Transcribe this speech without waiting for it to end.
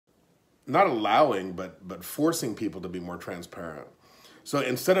not allowing, but forcing people to be more transparent. So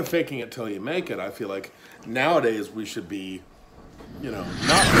instead of faking it till you make it, I feel like nowadays we should be, not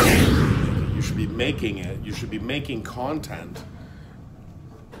faking it till you make it. You should be making it. You should be making content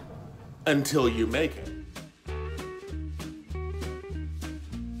until you make it.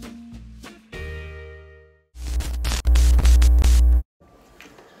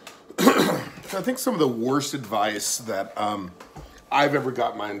 So I think some of the worst advice that I've ever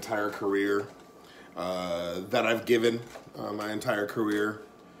got my entire career, that I've given my entire career,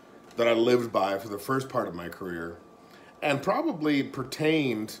 that I lived by for the first part of my career, and probably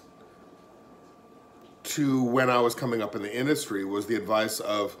pertained to when I was coming up in the industry, was the advice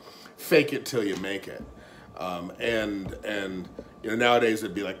of fake it till you make it. And nowadays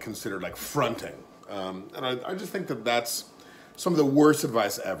it'd be like considered like fronting. And I just think that that's some of the worst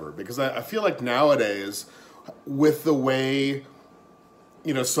advice ever, because I feel like nowadays, with the way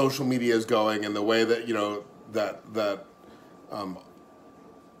social media is going, and the way that that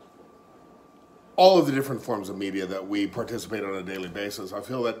all of the different forms of media that we participate on a daily basis, I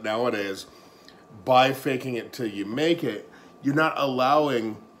feel that nowadays, by faking it till you make it, you're not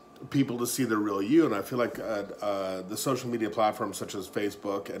allowing people to see the real you. And I feel like the social media platforms such as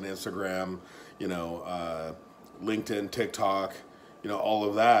Facebook and Instagram, LinkedIn, TikTok, all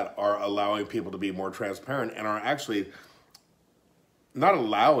of that are allowing people to be more transparent, and are actually not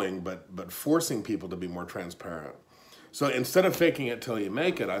allowing, but forcing people to be more transparent. So instead of faking it till you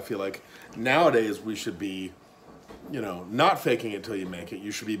make it, I feel like nowadays we should be, not faking it till you make it.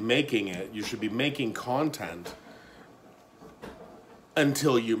 You should be making it. You should be making content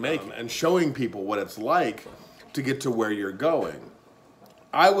until you make it, and showing people what it's like to get to where you're going.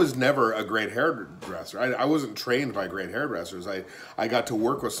 I was never a great hairdresser. I wasn't trained by great hairdressers. I got to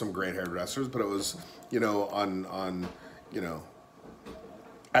work with some great hairdressers, but it was,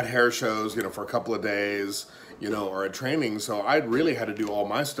 at hair shows, for a couple of days, or at training. So I really had to do all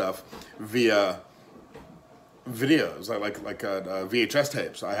my stuff via videos, like VHS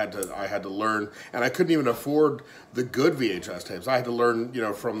tapes. I had to learn, and I couldn't even afford the good VHS tapes. I had to learn,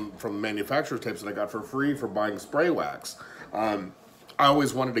 from manufacturer's tapes that I got for free for buying spray wax. I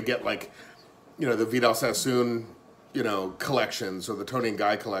always wanted to get the Vidal Sassoon, collections, or the Tony and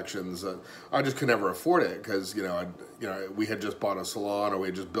Guy collections. I just could never afford it because, we had just bought a salon, or we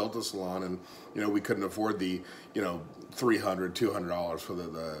had just built a salon, and, we couldn't afford the, $300, $200 for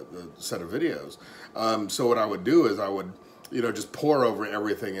the set of videos. So what I would do is I would, just pour over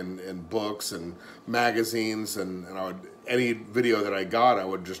everything in books and magazines, and I would, any video that I got, I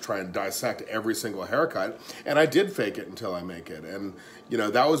would just try and dissect every single haircut, and I did fake it until I make it. And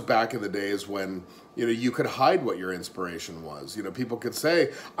that was back in the days when you could hide what your inspiration was. People could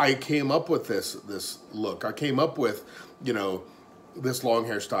say, I came up with this look, I came up with this long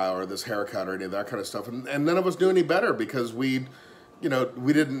hairstyle or this haircut or any of that kind of stuff, and none of us knew any better because we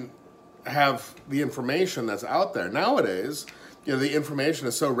didn't have the information that's out there. Nowadays, the information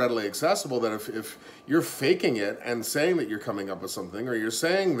is so readily accessible that if you're faking it and saying that you're coming up with something, or you're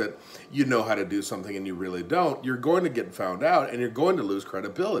saying that you know how to do something and you really don't, you're going to get found out and you're going to lose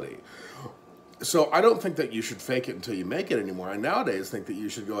credibility. So I don't think that you should fake it until you make it anymore. I nowadays think that you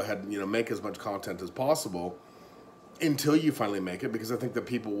should go ahead and make as much content as possible until you finally make it, because I think that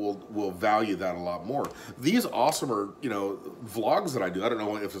people will value that a lot more. These awesomer, vlogs that I do, I don't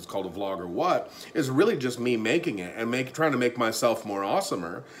know if it's called a vlog or what, is really just me making it and trying to make myself more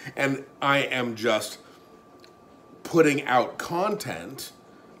awesomer. And I am just putting out content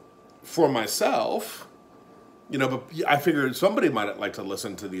for myself, but I figured somebody might like to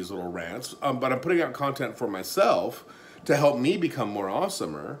listen to these little rants, but I'm putting out content for myself to help me become more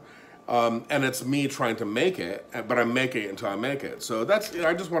awesomer. And it's me trying to make it, but I'm making it until I make it. So that's,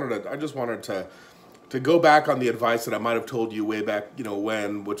 I just wanted to go back on the advice that I might have told you way back,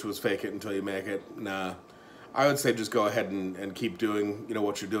 which was fake it until you make it. Nah, I would say just go ahead and keep doing,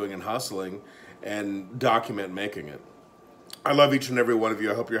 what you're doing and hustling, and document making it. I love each and every one of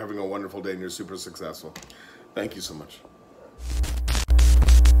you. I hope you're having a wonderful day and you're super successful. Thank you so much.